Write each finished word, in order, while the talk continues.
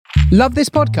Love this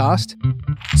podcast?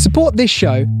 Support this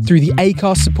show through the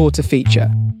Acast supporter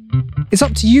feature. It's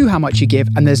up to you how much you give,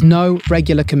 and there's no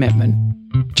regular commitment.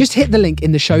 Just hit the link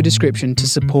in the show description to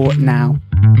support now.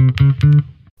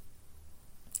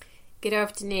 Good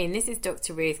afternoon, this is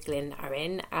Dr. Ruth Glynn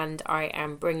Owen, and I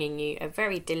am bringing you a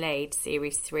very delayed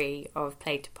Series 3 of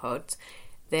Play to Pod.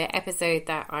 The episode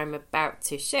that I'm about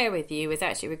to share with you was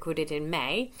actually recorded in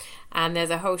May, and there's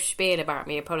a whole spiel about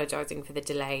me apologising for the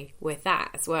delay with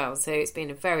that as well. So it's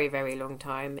been a very, very long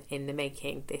time in the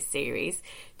making, this series,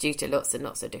 due to lots and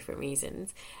lots of different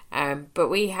reasons. But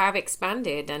we have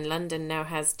expanded, and London now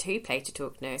has 2 Play to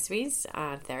Talk nurseries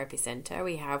and therapy centre.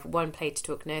 We have 1 Play to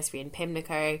Talk nursery in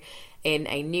Pimlico in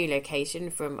a new location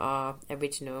from our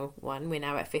original one. We're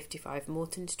now at 55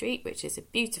 Morton Street, which is a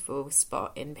beautiful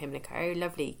spot in Pimlico.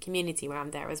 Lovely community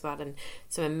around there as well, and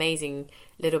some amazing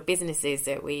little businesses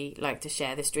that we like to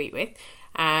share the street with,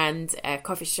 and a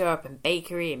coffee shop and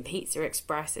bakery and Pizza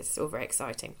Express. It's all very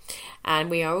exciting. And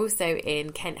we are also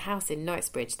in Kent House in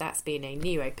Knightsbridge. That's been a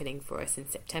new opening for us in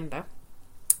September,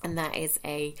 and that is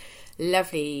a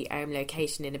lovely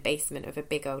location in a basement of a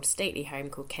big old stately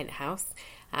home called Kent House,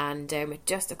 and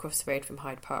just across the road from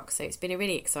Hyde Park. So it's been a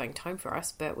really exciting time for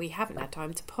us, but we haven't had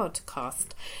time to podcast.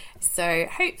 So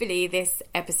hopefully this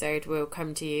episode will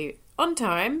come to you on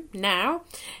time now,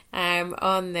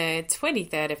 on the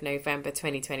 23rd of November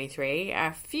 2023,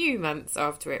 a few months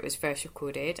after it was first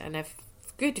recorded, and a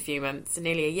good few months,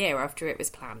 nearly a year after it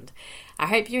was planned. I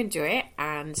hope you enjoy it,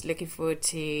 and looking forward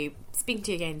to speaking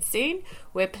to you again soon.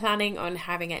 We're planning on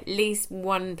having at least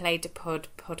 1 Play to Pod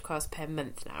podcast per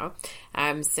month now,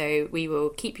 so we will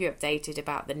keep you updated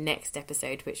about the next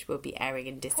episode, which will be airing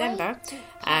in December.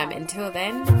 Until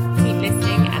then, keep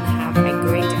listening and have a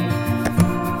great day.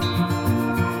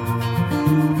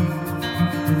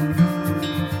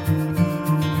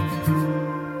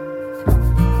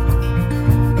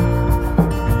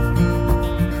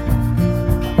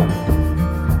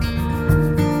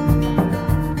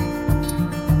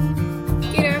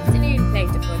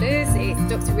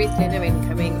 Ruth Glynn Owen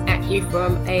coming at you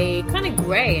from a kind of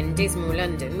grey and dismal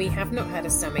London. We have not had a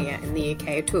summer yet in the UK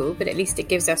at all, but at least it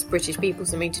gives us British people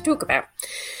something to talk about.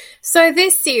 So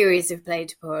this series of Play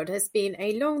to Pod has been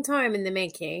a long time in the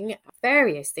making.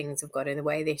 Various things have got in the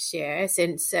way this year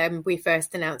since we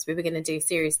first announced we were going to do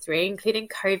Series 3, including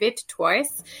COVID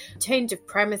twice, change of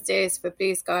premises for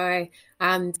Blue Sky,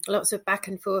 and lots of back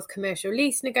and forth commercial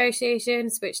lease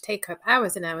negotiations, which take up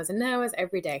hours and hours and hours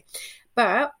every day.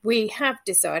 But we have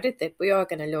decided that we are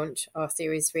going to launch our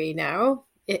Series 3 now,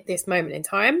 at this moment in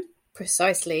time,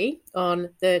 precisely on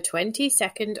the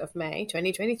 22nd of May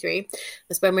 2023.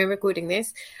 That's when we're recording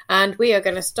this. And we are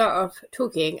going to start off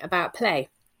talking about play.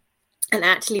 And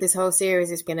actually, this whole series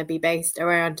is going to be based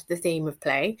around the theme of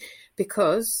play,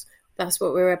 because that's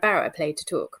what we're about at Play to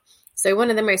Talk. So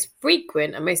one of the most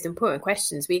frequent and most important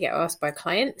questions we get asked by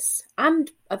clients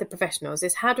and other professionals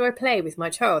is, how do I play with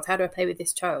my child? How do I play with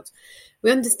this child?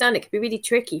 We understand it can be really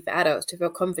tricky for adults to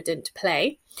feel confident to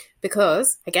play,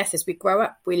 because I guess as we grow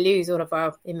up, we lose all of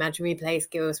our imaginary play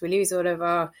skills. We lose all of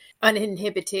our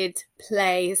uninhibited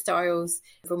play styles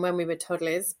from when we were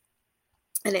toddlers.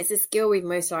 And it's a skill we've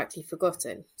most likely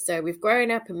forgotten. So we've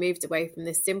grown up and moved away from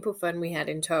the simple fun we had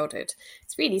in childhood.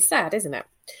 It's really sad, isn't it?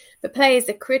 But play is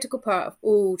a critical part of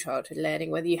all childhood learning,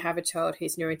 whether you have a child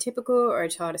who's neurotypical or a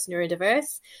child who's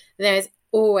neurodiverse. There's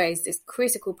always this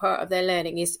critical part of their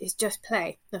learning is just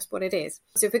play. That's what it is.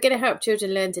 So if we're going to help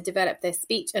children learn to develop their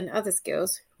speech and other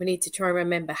skills, we need to try and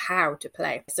remember how to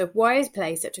play. So why is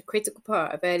play such a critical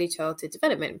part of early childhood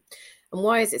development? And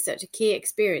why is it such a key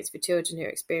experience for children who are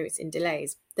experiencing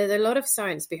delays? There's a lot of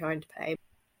science behind play.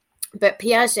 But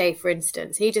Piaget, for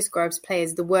instance, he describes play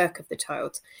as the work of the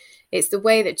child. It's the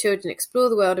way that children explore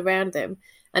the world around them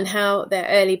and how their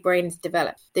early brains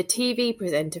develop. The TV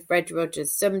presenter Fred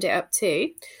Rogers summed it up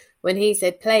too when he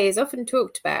said play is often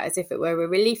talked about as if it were a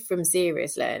relief from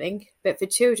serious learning, but for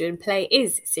children, play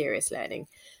is serious learning.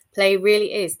 Play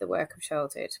really is the work of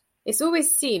childhood. It's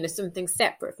always seen as something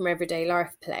separate from everyday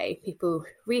life play. People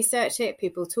research it,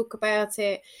 people talk about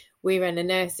it. We run a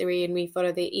nursery and we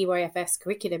follow the EYFS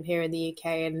curriculum here in the UK,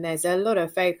 and there's a lot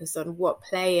of focus on what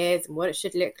play is and what it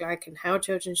should look like and how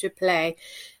children should play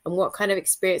and what kind of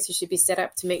experiences should be set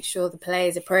up to make sure the play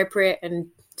is appropriate and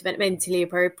developmentally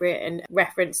appropriate and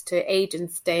reference to age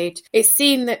and stage. It's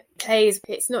seen that plays,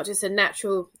 it's not just a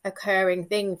natural occurring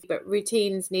thing, but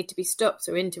routines need to be stopped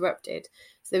or interrupted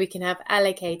so we can have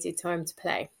allocated time to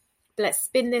play. But let's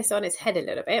spin this on its head a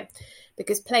little bit,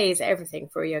 because play is everything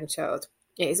for a young child.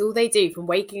 It is all they do from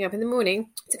waking up in the morning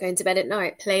to going to bed at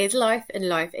night. Play is life, and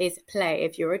life is play.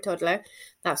 If you're a toddler,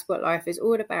 that's what life is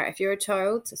all about. If you're a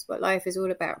child, that's what life is all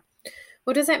about.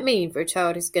 What does that mean for a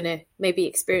child who's going to maybe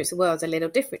experience the world a little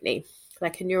differently,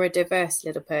 like a neurodiverse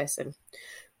little person?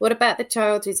 What about the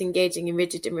child who's engaging in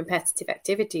rigid and repetitive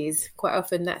activities? Quite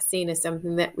often that's seen as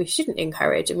something that we shouldn't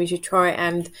encourage, and we should try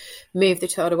and move the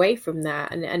child away from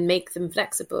that and make them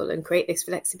flexible and create this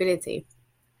flexibility.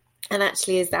 And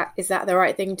actually, is that the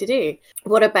right thing to do?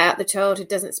 What about the child who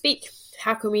doesn't speak?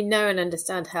 How can we know and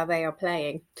understand how they are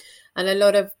playing? And a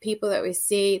lot of people that we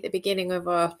see at the beginning of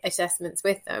our assessments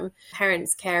with them,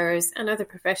 parents, carers, and other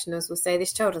professionals will say,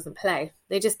 this child doesn't play.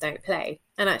 They just don't play.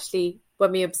 And actually,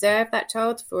 when we observe that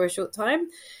child for a short time,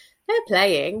 they're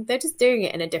playing. They're just doing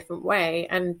it in a different way.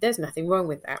 And there's nothing wrong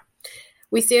with that.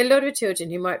 We see a lot of children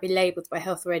who might be labelled by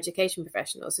health or education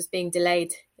professionals as being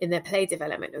delayed in their play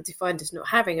development or defined as not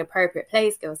having appropriate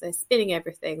play skills. They're spinning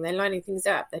everything, they're lining things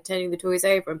up, they're turning the toys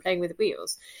over and playing with the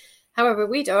wheels. However,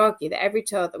 we'd argue that every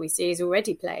child that we see is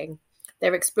already playing.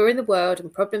 They're exploring the world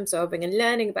and problem solving and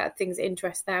learning about things that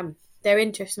interest them. Their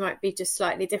interests might be just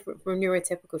slightly different from a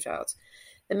neurotypical child.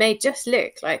 They may just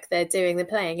look like they're doing the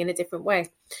playing in a different way.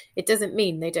 It doesn't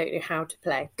mean they don't know how to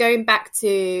play. Going back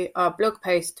to our blog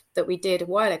post that we did a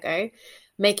while ago,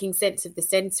 Making Sense of the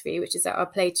Sensory, which is at our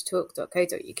playtotalk.co.uk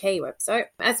website.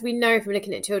 As we know from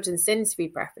looking at children's sensory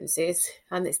preferences,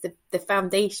 and it's the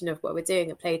foundation of what we're doing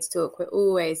at Play to Talk, we're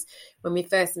always, when we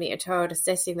first meet a child,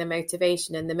 assessing their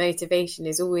motivation, and the motivation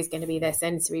is always going to be their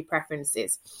sensory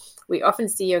preferences. We often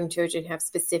see young children have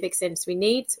specific sensory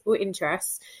needs or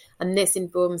interests, and this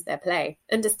informs their play.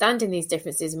 Understanding these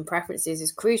differences and preferences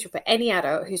is crucial for any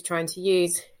adult who's trying to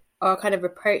use our kind of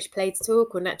approach, Play to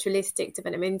Talk, or naturalistic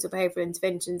developmental behavioural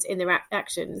interventions in their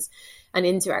actions and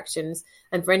interactions.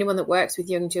 And for anyone that works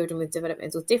with young children with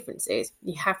developmental differences,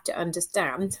 you have to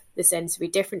understand the sensory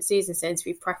differences and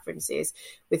sensory preferences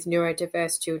with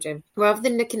neurodiverse children. Rather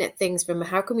than looking at things from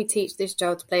how can we teach this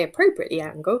child to play appropriately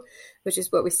angle, which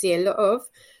is what we see a lot of,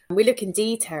 we look in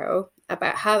detail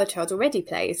about how the child already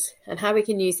plays and how we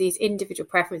can use these individual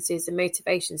preferences and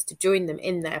motivations to join them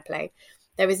in their play.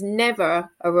 There is never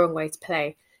a wrong way to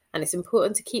play, and it's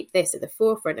important to keep this at the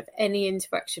forefront of any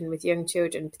interaction with young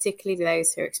children, particularly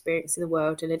those who are experiencing the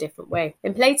world in a different way.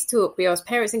 In Play to Talk, we ask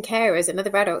parents and carers and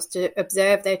other adults to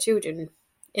observe their children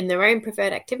in their own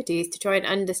preferred activities to try and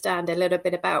understand a little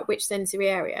bit about which sensory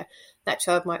area that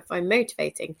child might find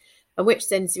motivating and which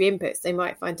sensory inputs they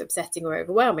might find upsetting or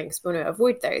overwhelming, because we want to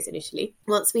avoid those initially.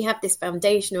 Once we have this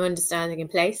foundational understanding in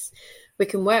place, we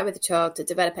can work with the child to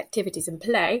develop activities and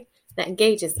play that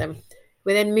engages them.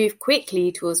 We then move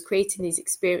quickly towards creating these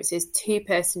experiences,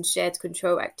 two-person shared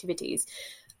control activities.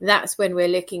 That's when we're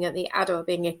looking at the adult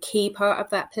being a key part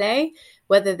of that play,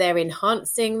 whether they're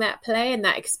enhancing that play and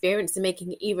that experience and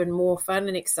making it even more fun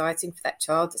and exciting for that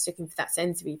child that's looking for that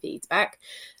sensory feedback,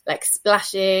 like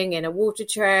splashing in a water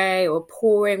tray or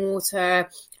pouring water.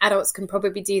 Adults can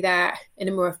probably do that in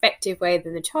a more effective way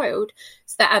than the child,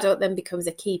 so that adult then becomes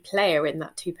a key player in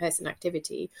that two-person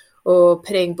activity. Or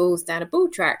putting balls down a ball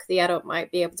track, the adult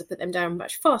might be able to put them down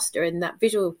much faster, and that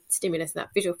visual stimulus and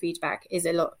that visual feedback is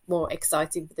a lot more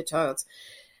exciting for the child.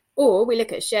 Or we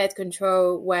look at shared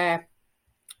control where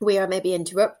we are maybe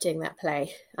interrupting that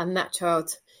play, and that child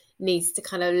needs to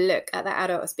kind of look at that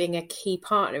adult as being a key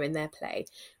partner in their play.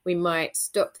 We might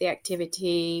stop the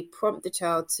activity, prompt the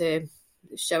child to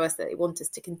show us that they want us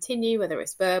to continue, whether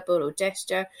it's verbal or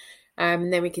gesture,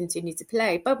 and then we continue to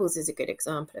play. Bubbles is a good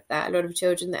example of that. A lot of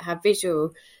children that have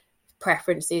visual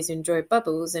preferences enjoy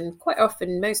bubbles, and quite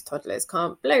often most toddlers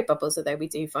can't blow bubbles, although we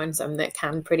do find some that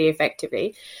can pretty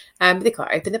effectively. But they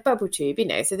can't open the bubble tube,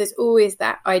 so there's always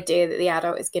that idea that the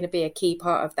adult is going to be a key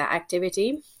part of that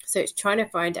activity. So it's trying to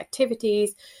find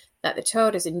activities that the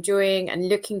child is enjoying and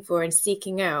looking for and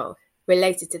seeking out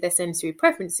related to their sensory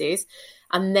preferences,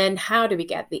 and then how do we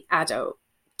get the adult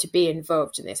to be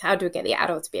involved in this? How do we get the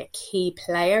adult to be a key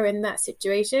player in that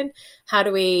situation? How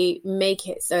do we make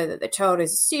it so that the child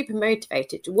is super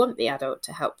motivated to want the adult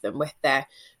to help them with their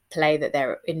play that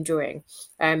they're enjoying?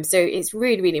 So it's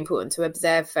really, really important to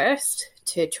observe first,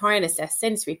 to try and assess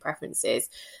sensory preferences,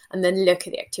 and then look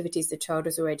at the activities the child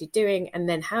is already doing, and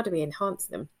then how do we enhance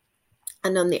them?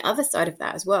 And on the other side of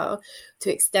that as well,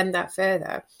 to extend that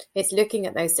further, it's looking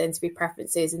at those sensory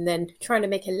preferences and then trying to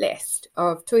make a list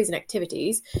of toys and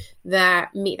activities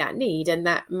that meet that need and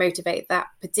that motivate that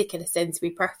particular sensory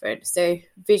preference. So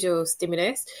visual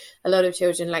stimulus, a lot of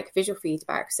children like visual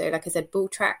feedback. So like I said, ball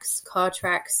tracks, car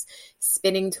tracks,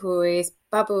 spinning toys,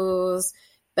 bubbles,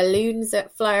 balloons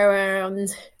that fly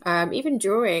around, even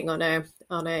drawing on a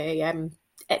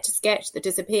Etch-a-Sketch that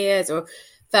disappears, or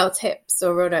felt tips,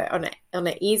 or on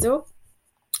an easel.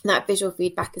 That visual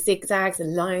feedback of zigzags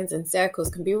and lines and circles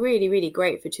can be really, really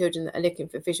great for children that are looking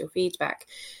for visual feedback.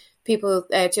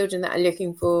 Children that are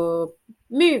looking for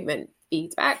movement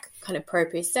feedback, kind of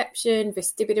proprioception,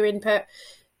 vestibular input,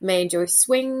 may enjoy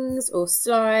swings or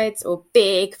slides or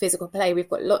big physical play. We've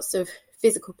got lots of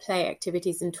physical play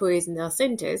activities and toys in our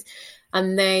centres,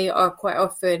 and they are quite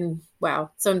often,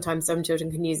 well, sometimes some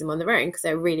children can use them on their own because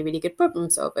they're really, really good problem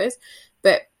solvers,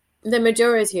 but the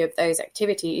majority of those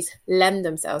activities lend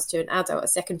themselves to an adult, a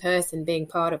second person being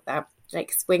part of that,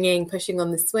 like swinging, pushing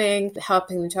on the swing,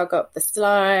 helping them tug up the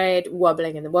slide,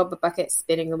 wobbling in the wobble bucket,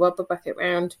 spinning the wobble bucket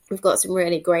round. We've got some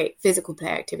really great physical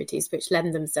play activities which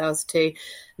lend themselves to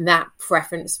that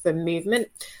preference for movement.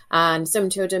 And some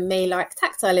children may like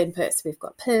tactile inputs. We've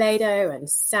got Play-Doh and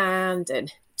sand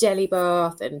and jelly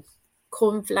bath and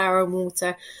corn flour and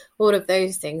water. All of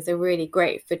those things are really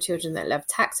great for children that love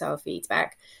tactile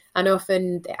feedback. And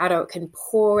often the adult can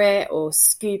pour it or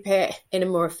scoop it in a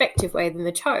more effective way than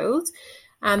the child.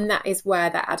 And that is where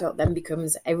that adult then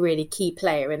becomes a really key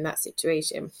player in that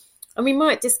situation. And we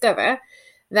might discover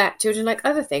that children like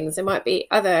other things. There might be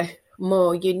other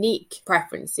more unique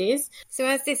preferences. So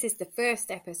as this is the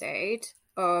first episode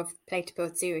of Play to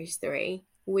Build Series 3,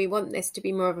 we want this to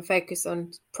be more of a focus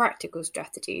on practical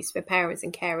strategies for parents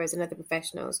and carers and other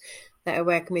professionals that are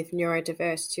working with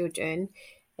neurodiverse children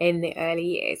in the early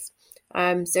years.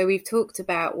 So we've talked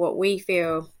about what we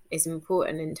feel is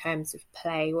important in terms of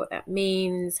play, what that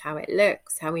means, how it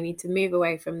looks, how we need to move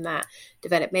away from that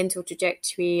developmental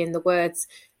trajectory, and the words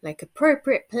like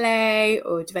appropriate play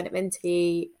or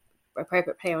developmentally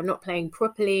appropriate play or not playing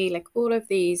properly, like all of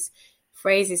these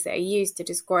phrases that are used to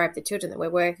describe the children that we're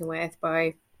working with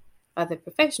by other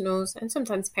professionals and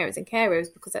sometimes parents and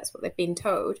carers, because that's what they've been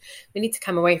told. We need to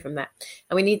come away from that,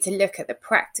 and we need to look at the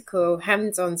practical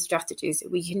hands-on strategies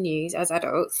that we can use as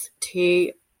adults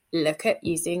to look at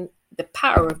using the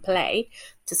power of play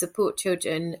to support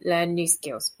children learn new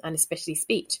skills, and especially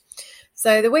speech.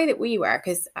 So the way that we work,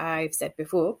 as I've said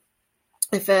before,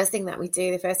 the first thing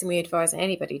we advise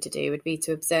anybody to do would be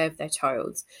to observe their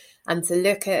child and to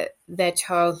look at their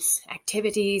child's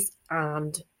activities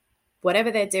and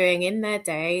whatever they're doing in their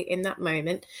day, in that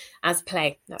moment, as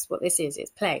play. That's what this is,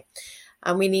 it's play.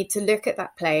 And we need to look at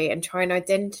that play and try and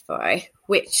identify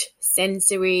which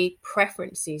sensory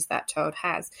preferences that child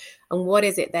has and what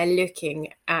is it they're looking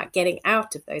at getting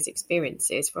out of those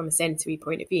experiences from a sensory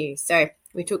point of view. So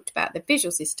we talked about the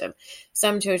visual system.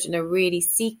 Some children are really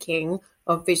seeking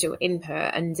of visual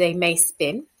input, and they may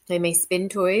spin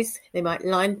toys, they might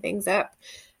line things up,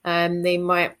 they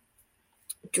might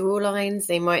draw lines,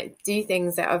 they might do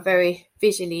things that are very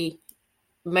visually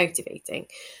motivating.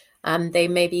 They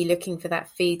may be looking for that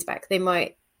feedback. They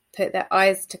might put their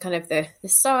eyes to kind of the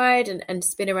side and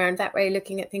spin around that way,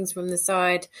 looking at things from the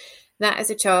side. That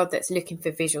is a child that's looking for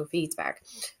visual feedback.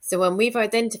 So when we've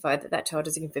identified that child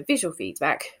is looking for visual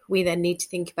feedback, we then need to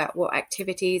think about what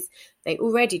activities they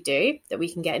already do that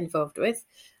we can get involved with,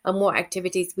 and what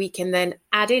activities we can then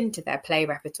add into their play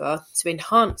repertoire to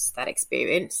enhance that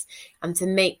experience and to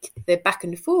make the back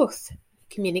and forth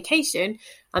communication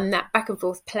and that back and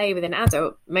forth play with an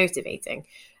adult motivating.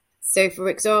 So for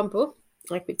example,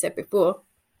 like we said before,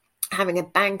 having a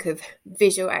bank of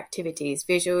visual activities,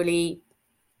 visually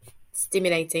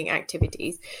stimulating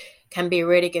activities, can be a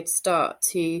really good start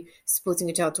to supporting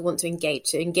a child to want to engage.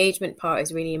 So engagement part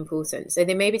is really important. So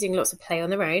they may be doing lots of play on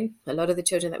their own. A lot of the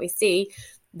children that we see,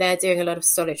 they're doing a lot of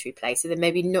solitary play. So they're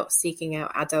maybe not seeking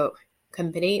out adult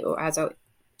company or adult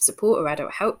support or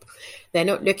adult help. They're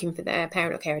not looking for their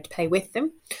parent or carer to play with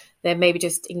them. They're maybe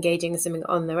just engaging in something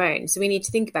on their own. So we need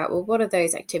to think about, well, what are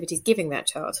those activities giving that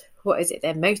child? What is it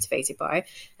they're motivated by?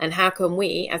 And how can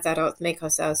we as adults make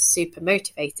ourselves super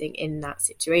motivating in that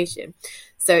situation?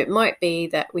 So it might be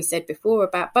that we said before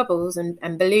about bubbles and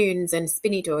balloons and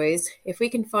spinny toys. If we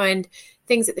can find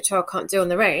things that the child can't do on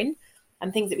their own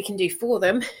and things that we can do for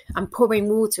them, and pouring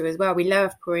water as well. We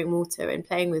love pouring water and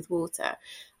playing with water.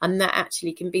 And that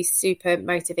actually can be super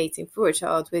motivating for a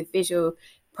child with visual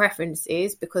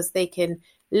preferences, because they can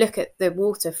look at the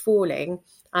water falling,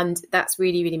 and that's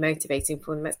really, really motivating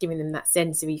for them. That's giving them that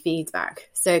sensory feedback.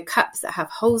 So cups that have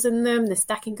holes in them, the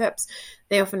stacking cups,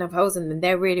 they often have holes in them.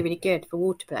 They're really, really good for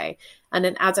water play. And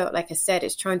an adult, like I said,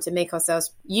 is trying to make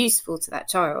ourselves useful to that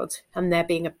child, and there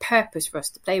being a purpose for us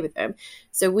to play with them.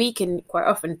 So we can quite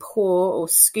often pour or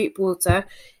scoop water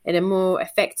in a more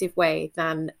effective way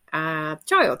than a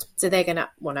child. So they're going to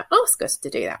want to ask us to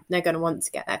do that. They're going to want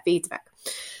to get that feedback.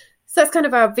 So that's kind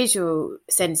of our visual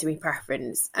sensory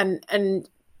preference. And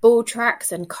ball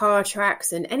tracks and car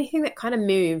tracks and anything that kind of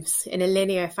moves in a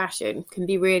linear fashion can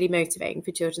be really motivating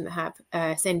for children that have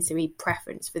a sensory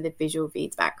preference for the visual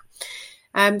feedback.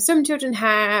 Some children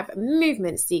have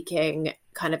movement seeking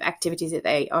kind of activities that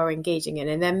they are engaging in,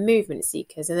 and they're movement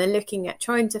seekers, and they're looking at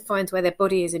trying to find where their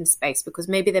body is in space, because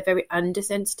maybe they're very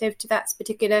undersensitive to that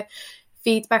particular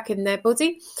feedback in their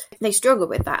body. They struggle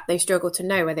with that. They struggle to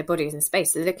know where their body is in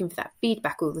space. So they're looking for that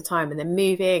feedback all the time, and they're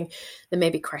moving. They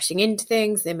may be crashing into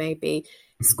things. They may be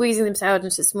squeezing themselves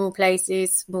into small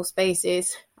places, small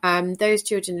spaces. Those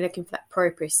children are looking for that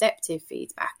proprioceptive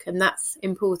feedback, and that's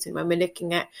important when we're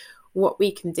looking at what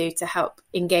we can do to help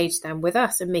engage them with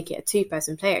us and make it a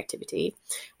two-person play activity.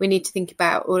 We need to think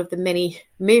about all of the many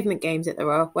movement games that there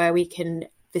are where we can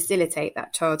facilitate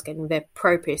that child getting their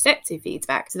proprioceptive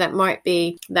feedback. So that might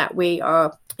be that we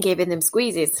are giving them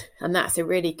squeezes, and that's a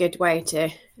really good way to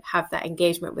have that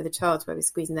engagement with a child, where we're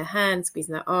squeezing their hands,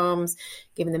 squeezing their arms,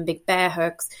 giving them big bear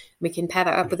hugs. We can pair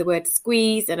that up with the word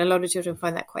squeeze, and a lot of children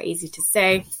find that quite easy to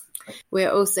say.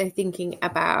 We're also thinking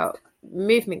about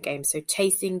movement games, so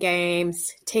chasing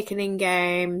games, tickling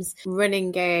games,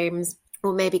 running games,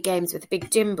 or maybe games with a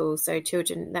big gym ball. So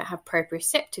children that have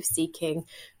proprioceptive seeking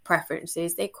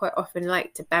preferences, they quite often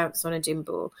like to bounce on a gym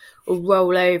ball, or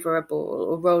roll over a ball,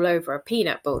 or roll over a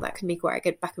peanut ball. That can be quite a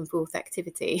good back and forth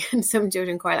activity. And some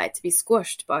children quite like to be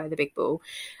squashed by the big ball.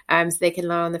 So they can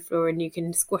lie on the floor and you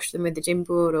can squash them with the gym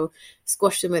ball, or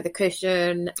squash them with a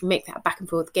cushion, make that back and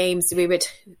forth game. So we would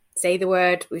say the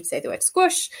word, we'd say the word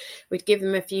squash, we'd give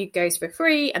them a few goes for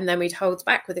free, and then we'd hold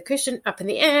back with a cushion up in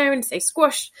the air and say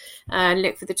squash, and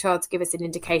look for the child to give us an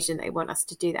indication they want us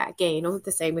to do that again. Or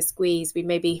the same with squeeze, we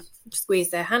maybe squeeze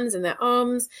their hands and their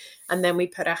arms, and then we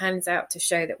put our hands out to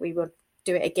show that we would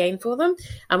do it again for them,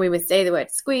 and we would say the word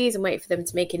squeeze and wait for them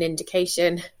to make an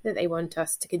indication that they want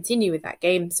us to continue with that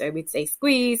game. So we'd say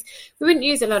squeeze. We wouldn't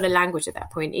use a lot of language at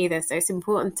that point either, so it's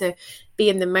important to be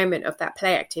in the moment of that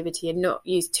play activity and not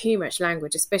use too much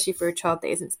language, especially for a child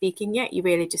that isn't speaking yet. You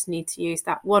really just need to use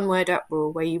that one word up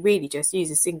rule, where you really just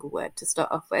use a single word to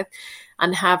start off with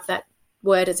and have that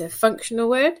word as a functional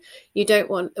word. You don't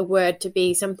want a word to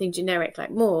be something generic like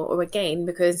more or again,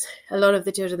 because a lot of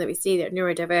the children that we see that are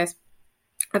neurodiverse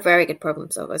are very good problem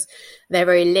solvers. They're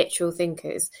very literal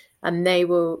thinkers, and they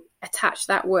will attach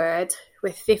that word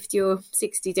with 50 or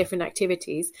 60 different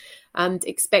activities and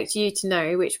expect you to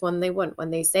know which one they want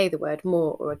when they say the word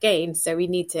more or again. So we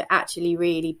need to actually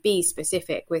really be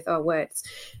specific with our words,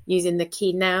 using the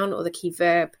key noun or the key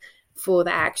verb for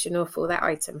the action or for that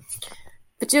item.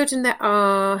 For children that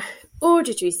are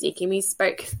auditory seeking, we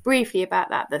spoke briefly about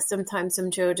that sometimes some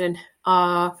children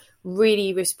are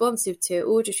really responsive to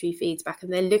auditory feedback,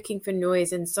 and they're looking for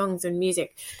noise and songs and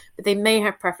music, but they may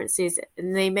have preferences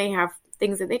and they may have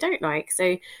things that they don't like.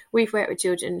 So we've worked with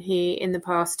children who in the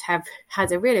past have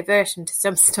had a real aversion to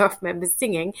some staff members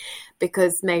singing,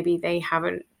 because maybe they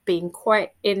haven't been quite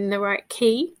in the right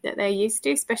key that they're used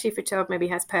to, especially if a child maybe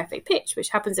has perfect pitch, which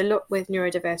happens a lot with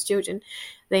neurodiverse children.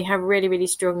 They have really, really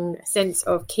strong sense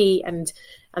of key, and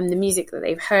the music that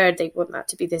they've heard, they want that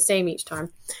to be the same each time.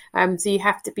 So you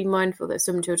have to be mindful that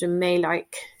some children may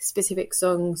like specific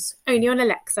songs only on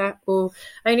Alexa, or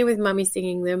only with mummy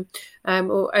singing them,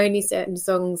 or only certain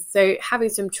songs. So having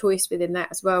some choice within that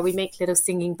as well. We make little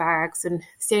singing bags, and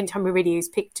it's the only time we really use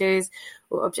pictures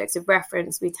or objects of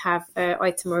reference. We'd have an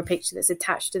item or a picture that's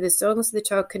attached to the song, so the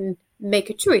child can make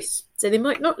a choice. So they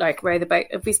might not like Row the Boat.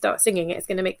 If we start singing it, it's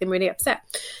going to make them really upset.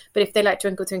 But if they like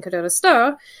Twinkle Twinkle Little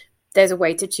Star, there's a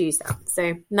way to choose that.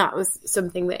 So that was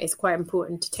something that is quite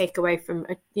important to take away from,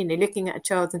 looking at a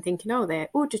child and thinking, oh, they're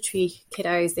auditory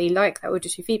kiddos, they like that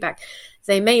auditory feedback.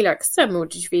 So they may like some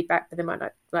auditory feedback, but they might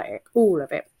not like all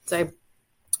of it. So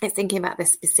it's thinking about the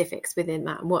specifics within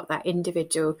that and what that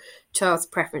individual child's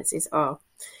preferences are.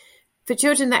 For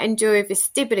children that enjoy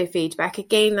vestibular feedback,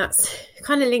 again, that's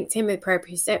kind of linked in with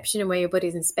proprioception and where your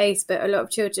body's in space, but a lot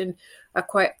of children are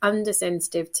quite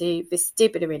undersensitive to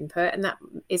vestibular input, and that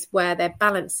is where their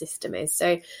balance system is.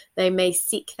 So they may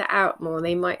seek that out more.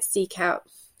 They might seek out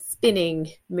spinning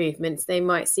movements. They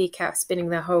might seek out spinning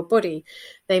their whole body.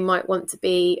 They might want to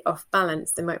be off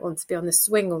balance. They might want to be on the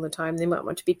swing all the time. They might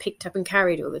want to be picked up and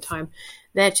carried all the time.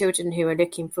 They're children who are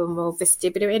looking for more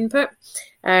vestibular input.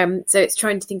 So it's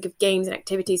trying to think of games and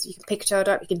activities. You can pick a child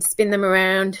up, you can spin them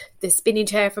around. The spinning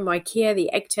chair from IKEA,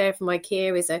 the egg chair from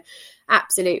IKEA is an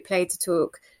absolute play to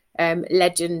talk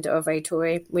legend of a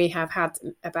toy. We have had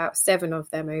about 7 of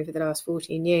them over the last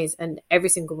 14 years, and every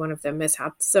single one of them has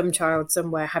had some child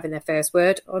somewhere having their first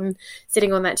word on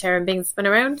sitting on that chair and being spun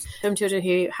around. Some children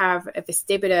who have a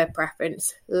vestibular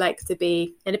preference like to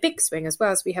be in a big swing as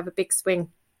well. So we have a big swing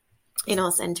in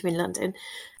our centre in London,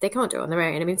 they can't do it on their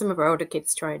own. I mean, some of our older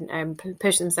kids try and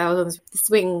push themselves on the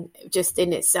swing. Just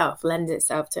in itself lends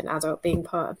itself to an adult being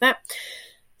part of that.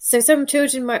 So some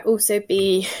children might also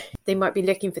be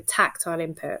looking for tactile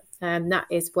input, and that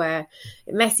is where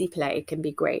messy play can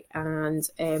be great, and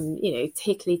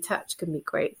tickly touch can be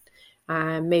great.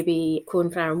 Maybe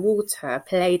cornflour and water,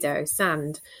 Play-Doh,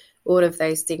 sand, all of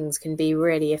those things can be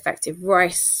really effective.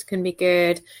 Rice can be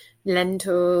good,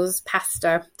 lentils,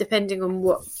 pasta, depending on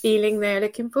what feeling they're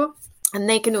looking for. And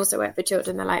they can also work for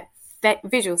children that like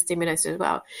visual stimulus as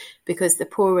well, because the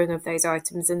pouring of those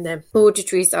items and the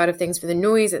auditory side of things for the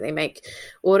noise that they make,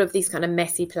 all of these kind of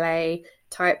messy play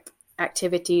type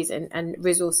activities and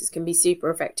resources can be super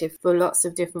effective for lots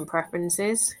of different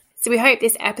preferences. So we hope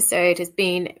this episode has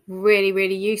been really,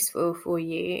 really useful for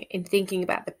you in thinking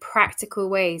about the practical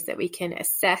ways that we can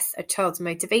assess a child's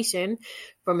motivation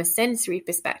from a sensory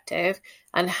perspective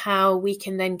and how we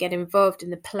can then get involved in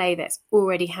the play that's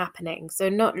already happening. So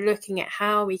not looking at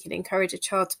how we can encourage a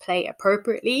child to play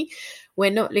appropriately. We're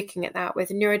not looking at that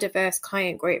with a neurodiverse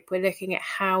client group. We're looking at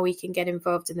how we can get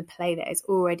involved in the play that is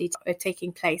already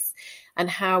taking place and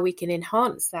how we can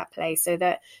enhance that play so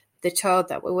that the child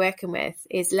that we're working with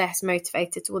is less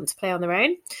motivated to want to play on their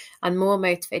own and more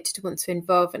motivated to want to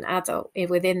involve an adult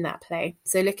within that play.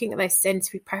 So looking at those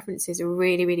sensory preferences are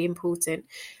really, really important,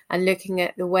 and looking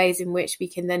at the ways in which we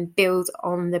can then build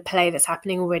on the play that's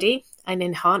happening already and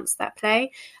enhance that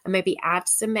play and maybe add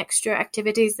some extra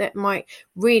activities that might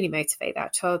really motivate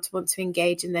that child to want to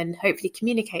engage and then hopefully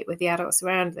communicate with the adults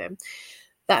around them.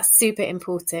 That's super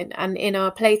important. And in our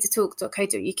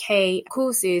play2talk.co.uk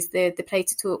courses, the Play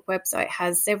to Talk website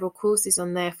has several courses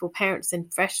on there for parents and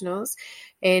professionals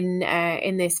in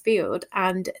this field.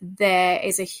 And there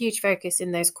is a huge focus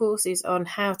in those courses on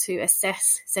how to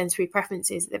assess sensory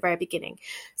preferences at the very beginning.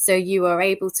 So you are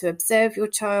able to observe your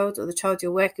child or the child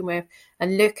you're working with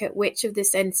and look at which of the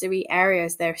sensory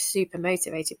areas they're super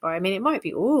motivated by. I mean, it might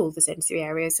be all the sensory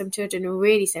areas. Some children are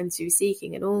really sensory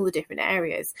seeking in all the different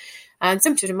areas. And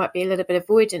some children might be a little bit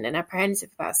avoidant and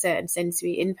apprehensive about certain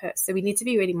sensory inputs. So we need to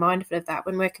be really mindful of that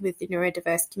when working with the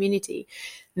neurodiverse community,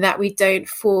 that we don't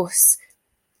force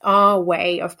our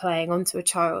way of playing onto a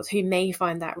child who may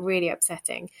find that really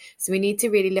upsetting. So we need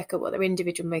to really look at what their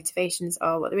individual motivations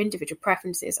are, what their individual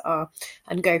preferences are,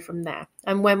 and go from there.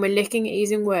 And when we're looking at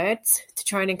using words to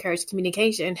try and encourage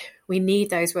communication, we need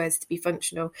those words to be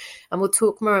functional. And we'll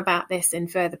talk more about this in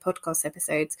further podcast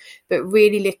episodes, but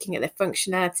really looking at the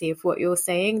functionality of what you're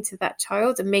saying to that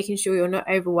child and making sure you're not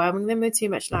overwhelming them with too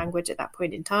much language at that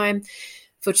point in time.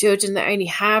 For children that only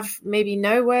have maybe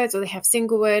no words or they have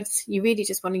single words, you really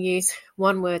just want to use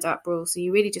one word up rule. So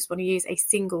you really just want to use a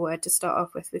single word to start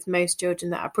off with most children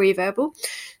that are pre-verbal,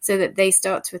 so that they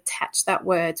start to attach that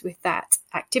word with that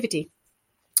activity.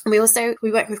 And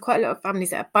we work with quite a lot of families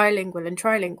that are bilingual and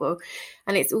trilingual.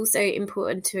 And it's also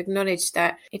important to acknowledge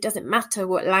that it doesn't matter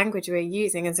what language we're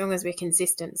using as long as we're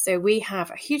consistent. So we have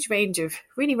a huge range of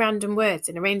really random words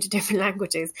in a range of different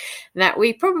languages that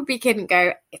we probably couldn't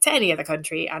go to any other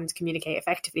country and communicate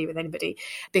effectively with anybody,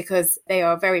 because they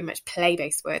are very much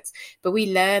play-based words. But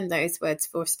we learn those words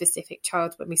for a specific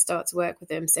child when we start to work with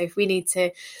them. So if we need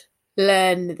to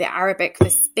learn the Arabic for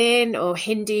spin, or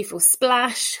Hindi for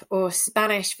splash, or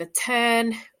Spanish for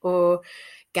turn, or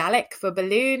Gaelic for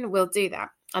balloon, we'll do that.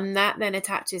 And that then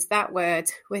attaches that word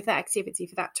with that activity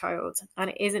for that child.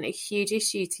 And it isn't a huge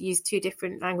issue to use 2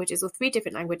 different languages or 3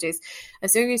 different languages,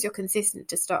 as long as you're consistent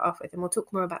to start off with. And we'll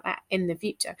talk more about that in the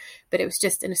future. But it was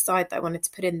just an aside that I wanted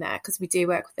to put in there, because we do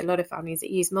work with a lot of families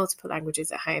that use multiple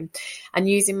languages at home. And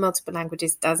using multiple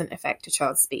languages doesn't affect a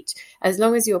child's speech. As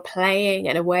long as you're playing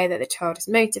in a way that the child is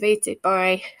motivated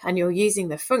by, and you're using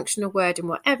the functional word in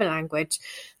whatever language,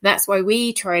 that's why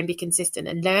we try and be consistent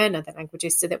and learn other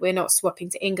languages, so that we're not swapping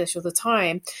to English all the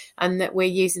time, and that we're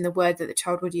using the word that the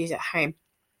child would use at home.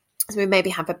 So we maybe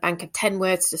have a bank of 10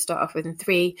 words to start off with, and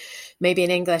 3 maybe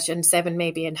in English and 7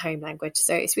 maybe in home language.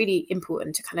 So it's really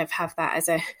important to kind of have that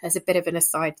as a bit of an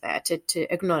aside there,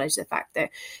 to acknowledge the fact that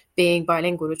being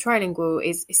bilingual or trilingual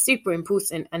is super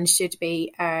important and should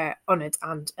be honoured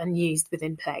and used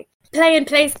within play. Play and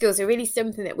play skills are really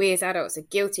something that we as adults are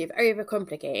guilty of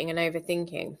overcomplicating and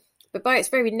overthinking. But by its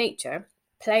very nature,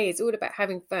 play is all about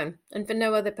having fun, and for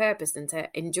no other purpose than to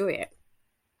enjoy it.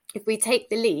 If we take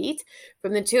the lead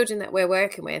from the children that we're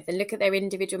working with and look at their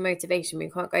individual motivation, we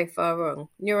can't go far wrong.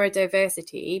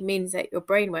 Neurodiversity means that your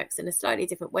brain works in a slightly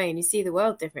different way and you see the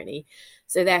world differently.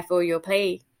 So therefore your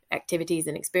play activities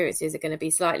and experiences are going to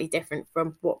be slightly different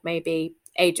from what may be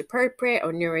age appropriate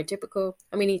or neurotypical,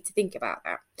 and we need to think about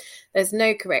that. There's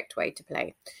no correct way to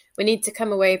play. We need to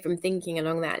come away from thinking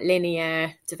along that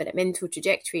linear developmental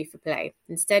trajectory for play.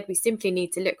 Instead, we simply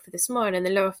need to look for the smile and the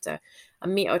laughter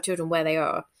and meet our children where they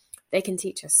are. They can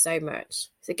teach us so much.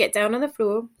 So get down on the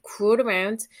floor, crawl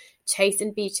around, chase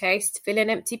and be chased, fill in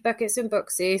empty buckets and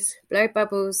boxes, blow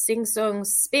bubbles, sing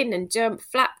songs, spin and jump,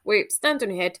 flap, whoop, stand on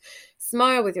your head,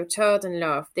 smile with your child and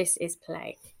laugh. This is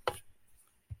play.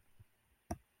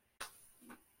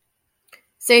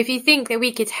 So if you think that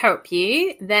we could help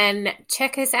you, then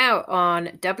check us out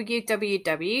on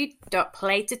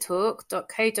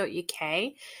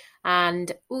www.playtotalk.co.uk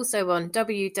and also on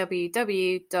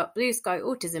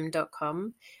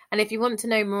www.blueskyautism.com. And if you want to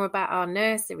know more about our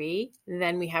nursery,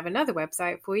 then we have another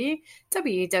website for you,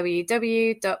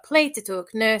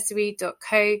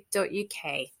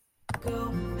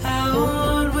 www.playtotalknursery.co.uk.